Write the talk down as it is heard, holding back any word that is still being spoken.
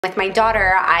With my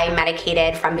daughter, I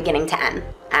medicated from beginning to end.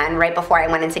 And right before I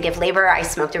went in to give labor, I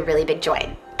smoked a really big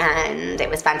joint. And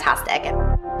it was fantastic.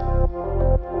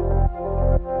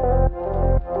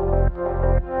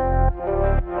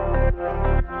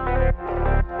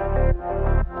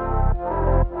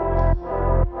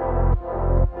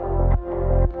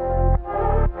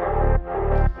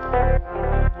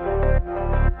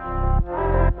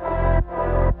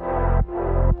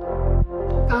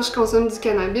 Quand je consomme du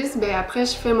cannabis, ben après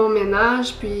je fais mon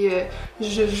ménage, puis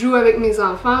je joue avec mes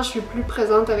enfants, je suis plus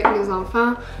présente avec mes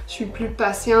enfants, je suis plus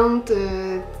patiente,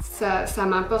 ça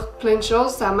m'apporte plein de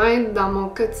choses, ça m'aide dans mon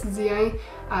quotidien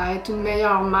à être une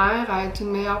meilleure mère, à être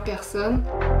une meilleure personne.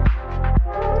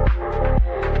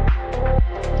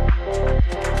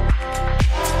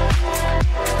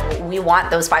 We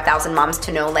want those 5,000 moms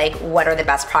to know, like, what are the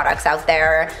best products out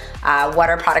there, what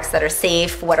are products that are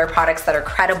safe, what are products that are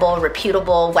credible,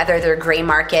 reputable, whether they're gray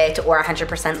market or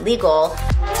 100% legal.